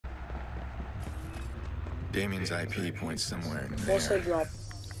Damien's IP points somewhere in What's the there. drop?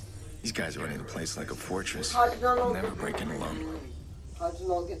 These guys are running the place like a fortress. How did I not Never get the breaking briefing? alone. How did I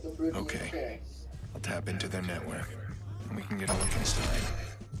not get the briefing? Okay. I'll tap into their network, and we can get a look inside.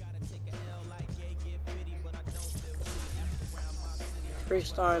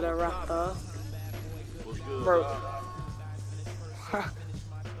 Freestyler rapper. Bro.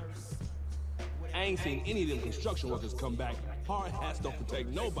 I ain't seen any of them construction workers come back. Hard hats don't protect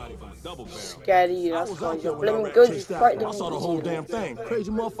nobody from a double barrel. Scary, that's cause you're blaming good, you frightened I saw the whole damn thing.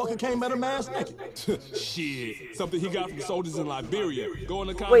 Crazy motherfucker came at him ass naked. Shit. Something he got from soldiers in Liberia. Going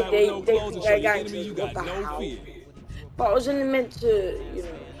to combat with no clothes and show your enemy you got no fear. But I wasn't meant to, you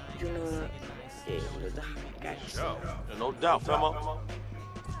know, Yeah, no doubt, Femo.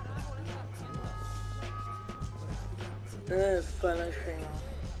 Finishing.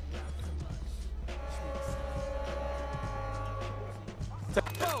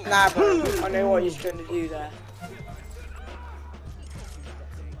 Nah, bro, I know what you're trying to do there.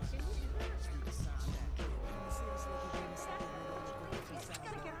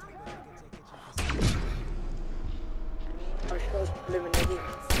 I was supposed to live in the heat.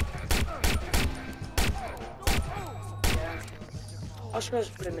 I was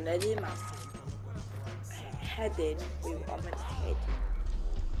supposed to live in the heat, man. Heading, we were on the head.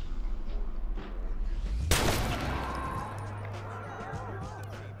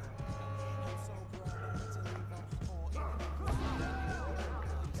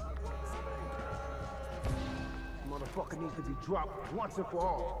 Motherfucker needs to be dropped once and for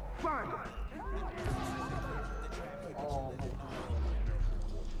all. Find him. Oh my God.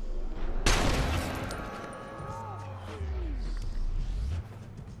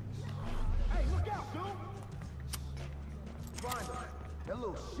 Hey, look out, dude! Find him. That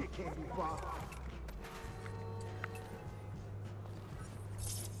little shit can't be far.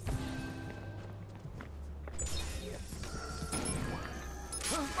 Shit!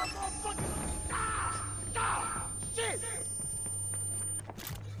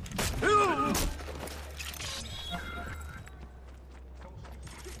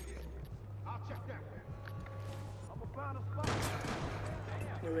 I'll check that. I'm gonna find a spot.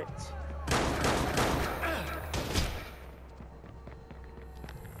 Knew it.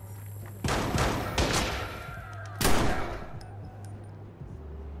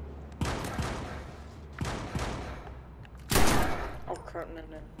 Oh crap, no.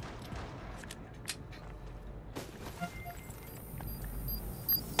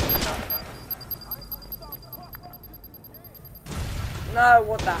 No,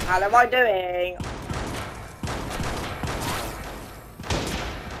 what the hell am I doing?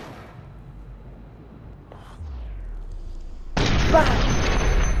 Bang!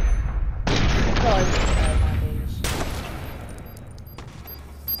 God,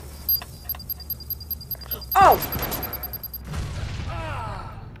 oh!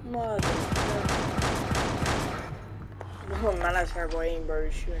 Mother. Oh man, that's terrible aim, bro.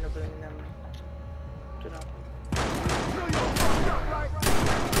 Shooting up in them. Don't know.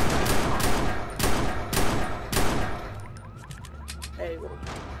 There you go.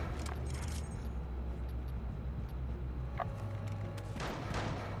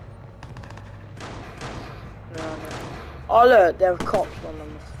 No. Oh look, they have cops on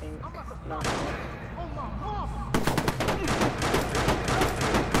them, I think. No.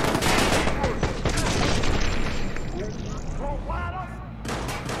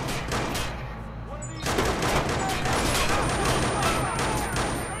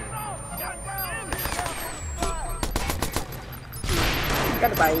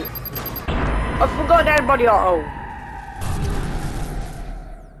 Got a bite. I forgot everybody auto.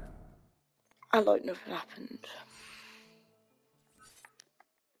 And like nothing happened.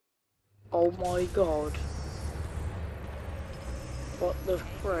 Oh my god. What the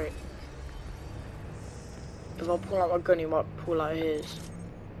frick? If I pull out my gun, he might pull out his.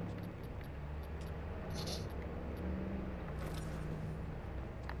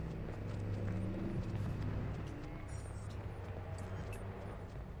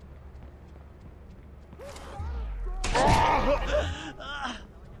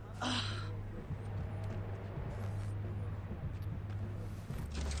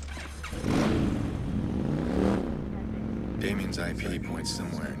 Damien's IP points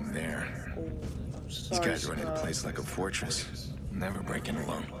somewhere in there. These guys are running the place like a fortress. Never breaking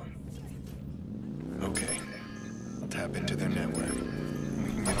alone. Okay. I'll tap into their network. We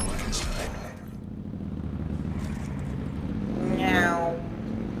can get a look inside. Meow.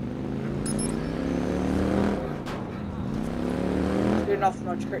 Doing off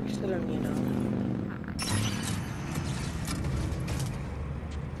my tricks to them, you know.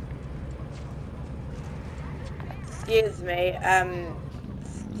 Excuse me,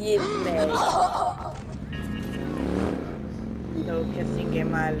 excuse me. No kissing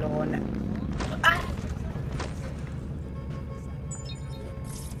in my lawn. Ah!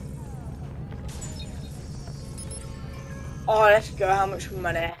 Oh, let's go. How much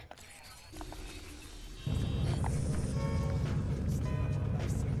money?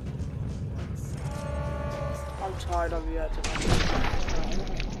 I'm tired of you at the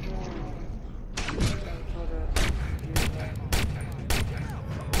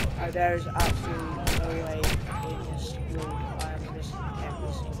there is absolutely no way in this world I am missing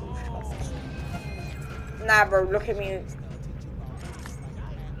every single shot. Nah, bro, look at me.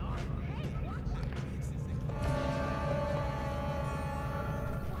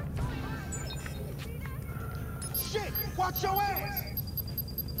 Shit! Watch your ass!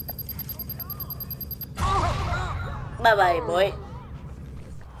 Bye bye, boy.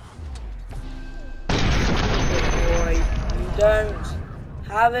 Boy, you don't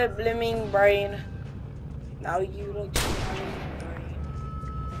have a blimming brain. Now you look having a brain.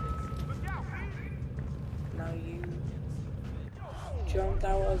 Now you jumped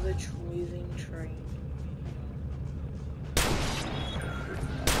out of a moving train.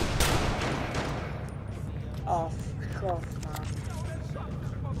 Oh, fuck off, man.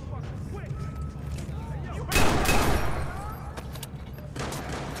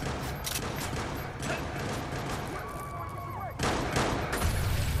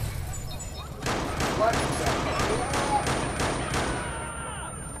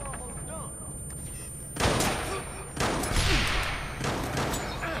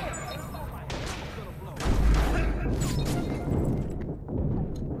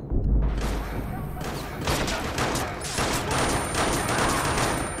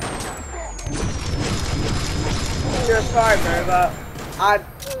 Sorry, bro, but I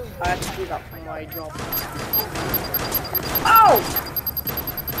had to do that for my job. Oh!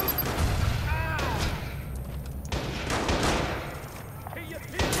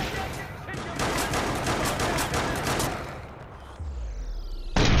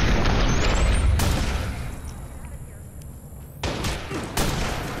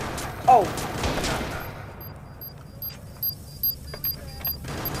 Oh!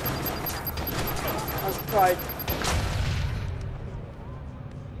 I was tried.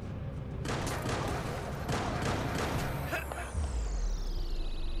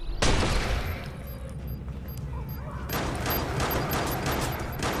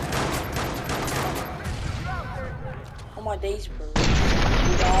 Oh my days, bro. You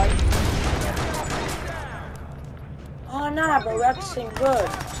died. Oh nah, bro, that's the same good.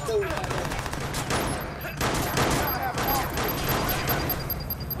 Still.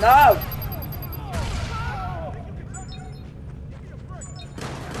 No!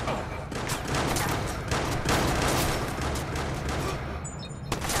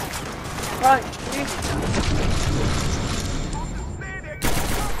 Punch, dude.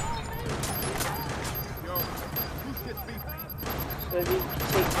 So if you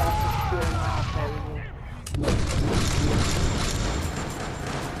take off the screen, I've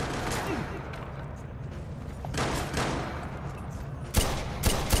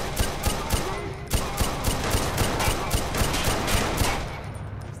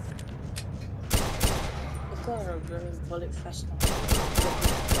got a blooming bullet fest on.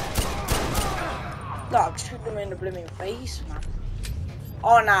 Look, shoot them in the blooming face, man.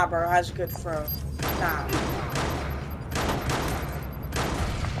 Oh nah, bro, that's a good throw. Nah.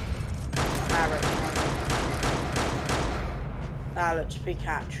 Now let's big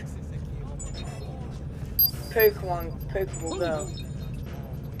catch. Pokeball go.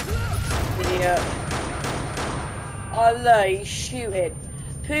 Idiot. Oh no, he's shooting.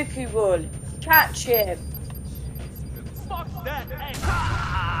 Pokeball, catch him. Fuck that!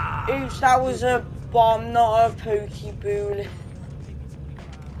 Oops, that was a bomb, not a Pokeball.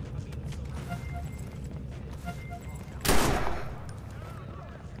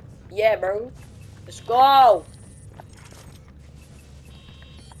 Yeah, bro. Let's go.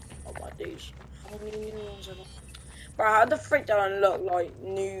 These. How many new ones are there? Bro, how the frick do I unlock like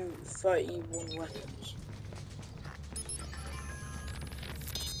new 31 weapons?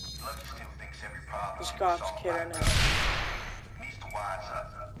 This guy's killing it. Needs to wise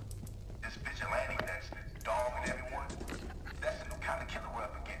up. This vigilante that's dogging everyone, that's the new kind of killer we're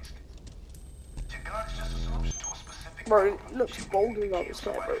up against. Your gun is just a solution to a specific. Bro, it looks bolder like this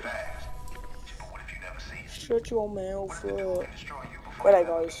guy, bro. But what if you never see it? Shut your mouth up. Where are they,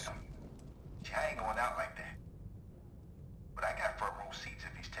 guys? I ain't going out like that. But I got front row seats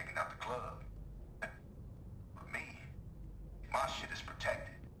if he's taking out the club. But me, my shit is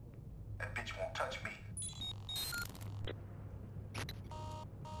protected. That bitch won't touch me.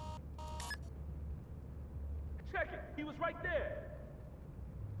 right there.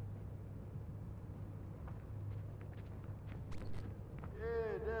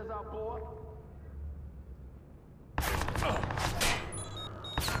 Yeah, there's our boy.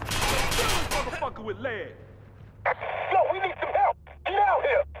 Motherfucker with lead. Yo, we need some help. Get out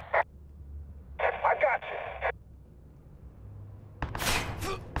here. I got you.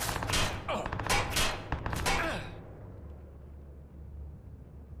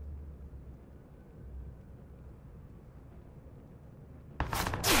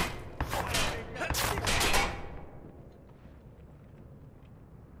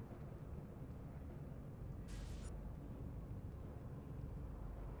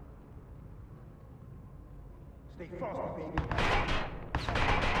 Stay frosty, baby.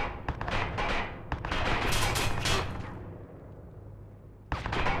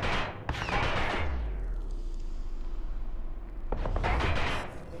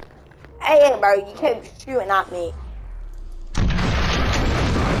 Hey, bro, you kept shooting at me.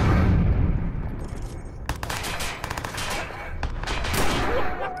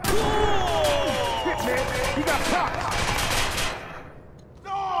 He got popped.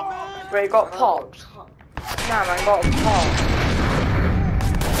 Bro, you got popped. Nah, man, got popped.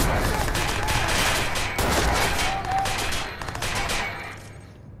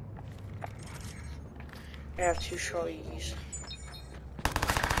 I have 2 shotties.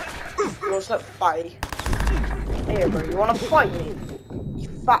 You also fight. Hey, bro, you wanna fight me? You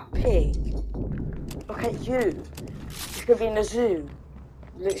fat pig. Look at you. You could be in the zoo.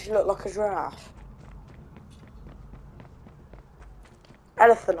 You literally look like a giraffe.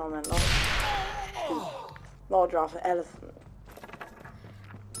 Elephant, I meant, not a giraffe, an elephant.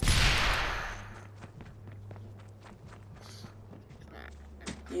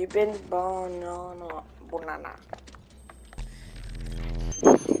 You've been banana.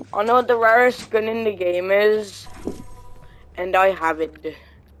 I know what the rarest gun in the game is, and I have it.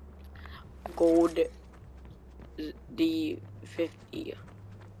 Gold D50.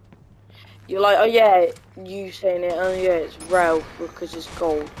 You're like, oh yeah, you saying it, oh yeah, it's rare because it's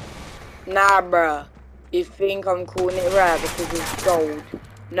gold. Nah, bruh. You think I'm calling it rare because it's gold?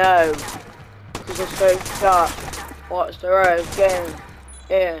 No. Because it's so sharp. What's the rarest game?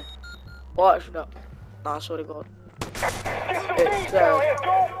 Yeah. Watch that. Nah, I swear to God. It's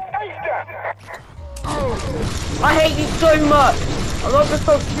I hate you so much. I'm not gonna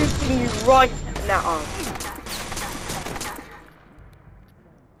stop shooting you right now.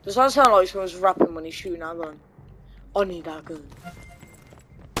 Does that sound like someone's rapping when he's shooting that gun? I need that gun.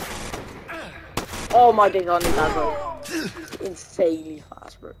 Oh my days, I need that gun. It's insanely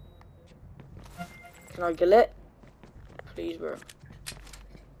fast, bro. Can I get it? Please, bro.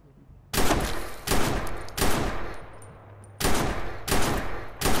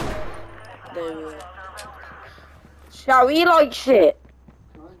 There we go. Shall we like shit?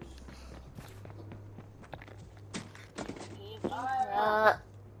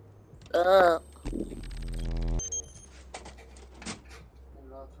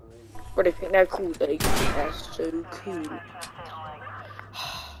 But I think they're cool, they're so cool.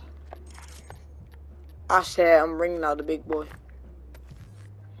 I said I'm ringing out the big boy.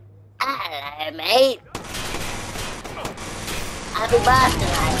 Hello, mate. Happy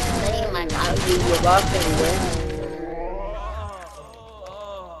birthday, my God. Your birthday,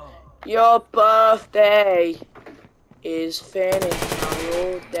 Your birthday is finished. Now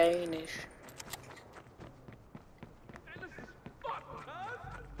you're Danish.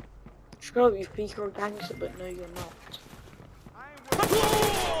 Screw up, you think you're a gangster, but no, you're not.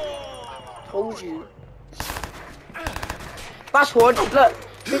 Told you. Fast forward, look,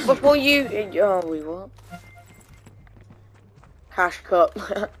 before you. Oh, we what? Cash cup.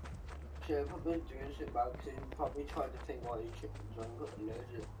 Should probably doing shit bad because you probably tried to think why you chickens and got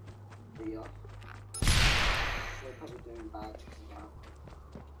allergic. Yeah. They're probably doing bad now.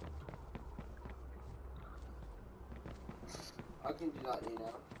 I can do that, you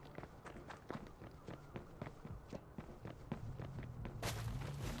know.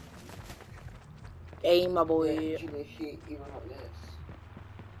 Hey, my boy. Yeah, you know shit even like this.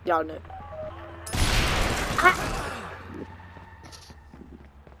 Yeah, I know.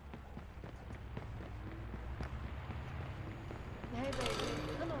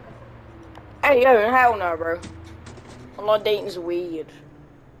 Hey, yo, hell no, bro. Online dating's weird.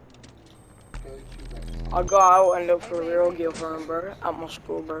 I go out and look for a real girlfriend, bro, at my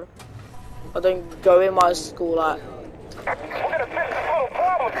school, bro. I don't go in my school like.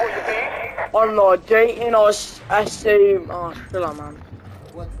 I'm not dating, I assume. Oh, chill out, man.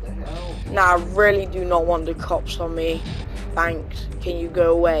 What the hell? Nah, I really do not want the cops on me. Thanks. Can you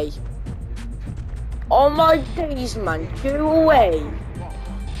go away? Oh my days, man, go away.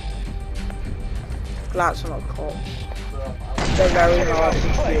 Glats are not cops. They're very hard to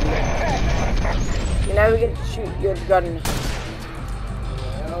shoot. You never get to shoot your gun.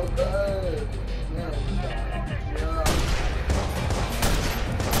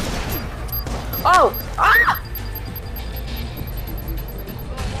 Oh! Ah!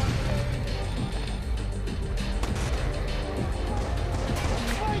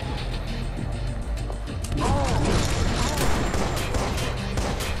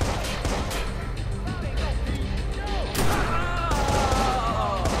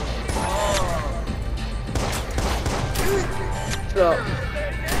 Look.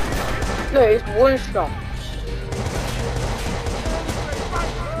 Look, it's one shot.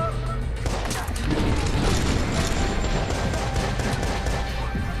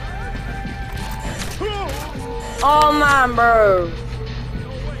 Oh man, bro.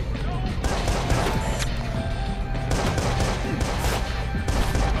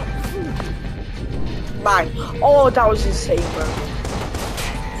 Bang. Oh, that was insane, bro.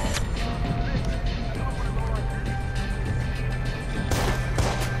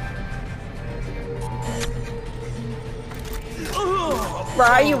 Bro,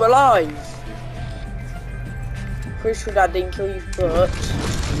 how are you alive? Pretty sure that didn't kill you, but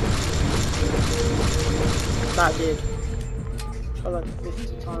that did. I like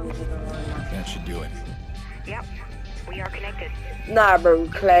 50 times in a row. That should do it. Yep, we are connected. Nah, bro,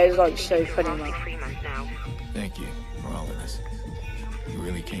 Claire's like so funny, man. Thank you for all of this. You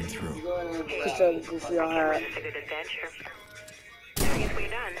really came through. Because they're goofy on her. It's a good adventure. I guess we're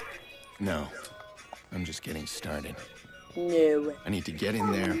done. No, I'm just getting started. No. I need to get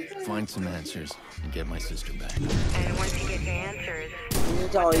in there, find some answers, and get my sister back. And once you get your answers, He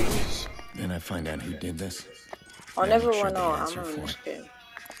dies. Then I find out who did this. I and never make sure went the out. answer I'm on for this it. game.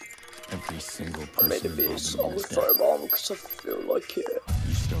 Every single I made a person bit of involved in song this for death. mom because I feel like it.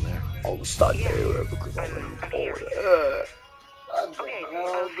 You still there? I'll start there because I'm I'm here. bored. Okay,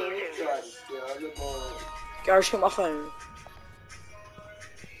 I'll see you soon. Go shoot my phone.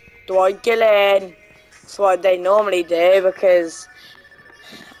 Do I kill in? That's what they normally do because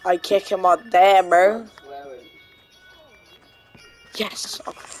I kick him out there, bro. Yes,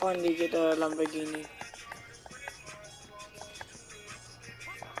 I can finally get a Lamborghini.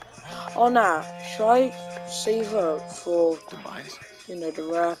 Oh nah, should I save up for, Tobias, you know, the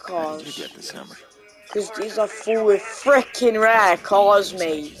rare how did cars? you get this number? Because these are full with freaking rare cars, This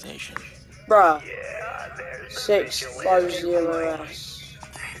mate. accusation. Bruh. 650S.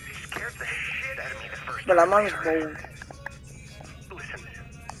 But that man's bold.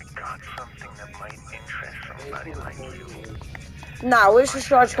 Now, which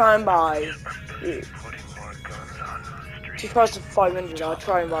should I try and buy? Yeah. 2,500, I'll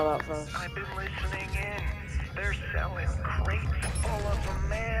try and buy that first. I've been listening in. They're selling crates full of them,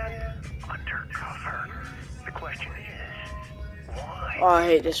 man. Undercover. The question is, why? Oh, I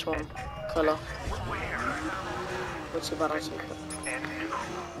hate this one. Color. Where? What's about I take And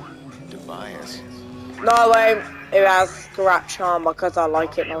who? Tobias. No, wait. It has scratch on because I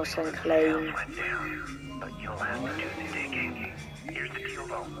like it nice and clean. Went down, but you'll have to do the digging. Here's the deal,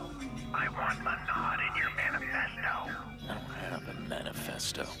 though. I want my nod in your manifesto. I don't have a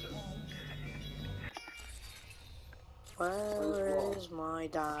manifesto. Where is my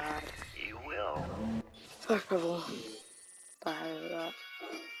dad? You will. First of all, the hell is that?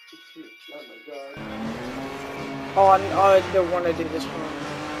 Oh, I don't want to do this one.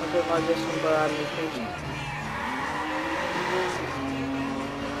 I don't like this one, but I'm just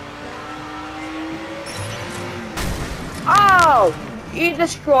Oh! You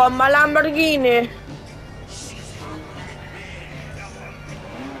destroyed my Lamborghini!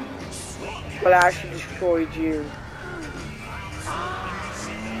 Well, I actually destroyed you.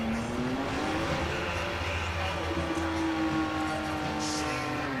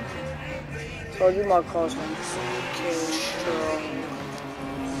 Told you my car's fucking strong.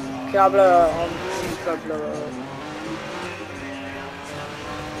 Can I blow it on? Please don't blow it up.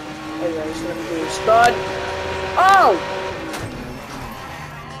 Anyway, so let me do this. Done! Oh!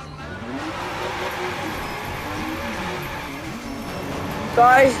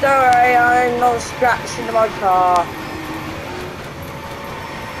 Guys, don't worry, I'm not scratching my car.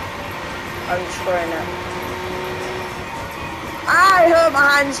 I'm destroying it. Ah, I hurt my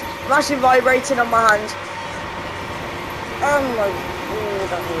hands. I'm actually vibrating on my hands. Oh my god,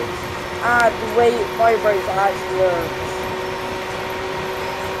 that hurts. Ah, the way it vibrates actually hurts.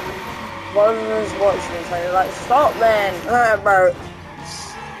 One of us watching this and like, stop man, bro.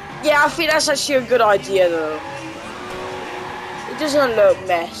 Yeah, I think that's actually a good idea though. It doesn't look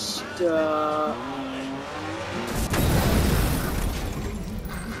messed up.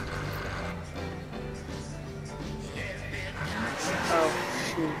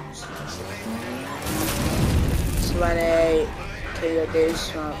 20. Can you do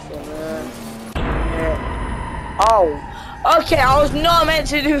something? Oh, okay. I was not meant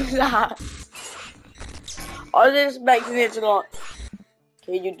to do that. I was expecting it to like.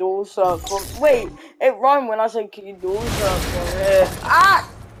 Can you do something? Wait, it rhymed when I said, "Can you do something?" Ah!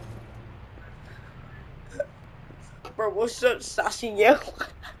 Bro, what's such sassy yell?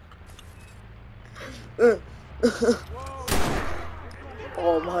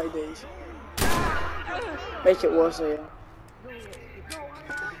 Oh my days. Make it worse, yeah.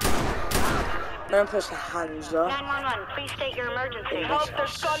 Don't push the hands up. 911, please state your emergency. Help,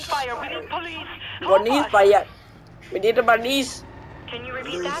 there's gunfire. We need police. We need the police. Can you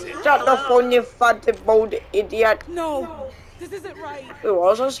repeat that? Shut the phone, you fat bald idiot. No, this isn't right. Wait,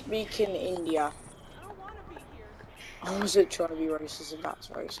 was I speaking India? I wasn't trying to be racist, and that's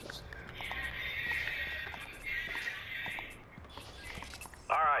racist.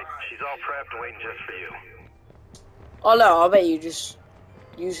 Alright, she's all prepped and waiting just for you. Oh no, I bet you just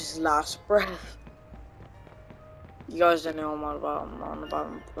use his last breath. You guys don't know I'm on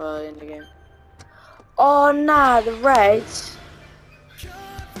about in the game. Oh nah, the Reds.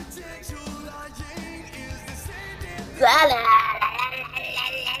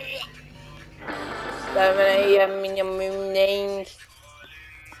 7 a.m. in your moon names.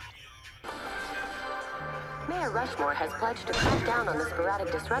 Mayor Rushmore has pledged to crack down on the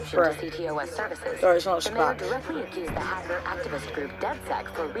sporadic disruption to CTOS services. Sorry, it's not the mayor directly accused the hacker activist group DedSec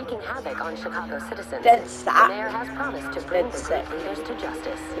for wreaking havoc on Chicago citizens. DedSec? The mayor has promised to bring the group leaders to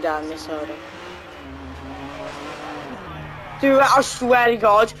justice. Did I misheard him? Dude, I swear to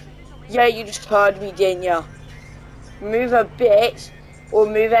God. Yeah, you just heard me, didn't you? Move a bit, or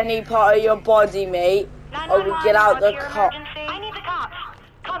move any part of your body, mate, or we get out the cop. I need the cops.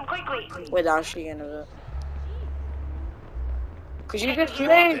 Come quickly. Without she gonna do it. Cause you just move.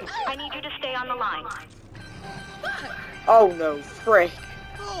 I need you to stay on the line. Oh no, frick.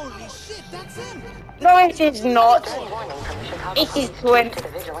 Holy shit, that's him. No, it is not. It is twin. To the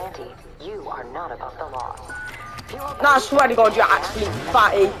vigilante, you are not above the law. No, I swear to God, you're actually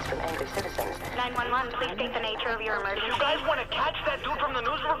fatty. 911, please state the nature of your emergency. You guys want to catch that dude from the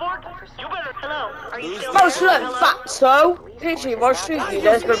news report? You better. Hello, are you still Oh, there? look, fatso. Literally, if I shoot you,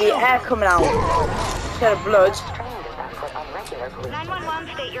 there's gonna be air coming out instead of blood.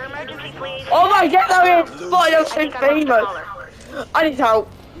 911, state your emergency, please. Oh my God, that is fine. I'm so famous. I need help.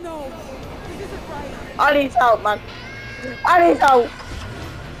 No, this isn't right. I need help, man. I need help.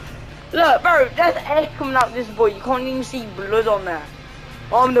 Look, bro, there's air coming out this boy. You can't even see blood on there.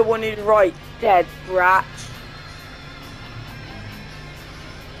 I'm the one who's right. Dead brat.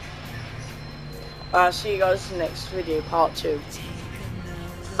 I'll see you guys in the next video, part 2.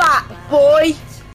 Fat boy.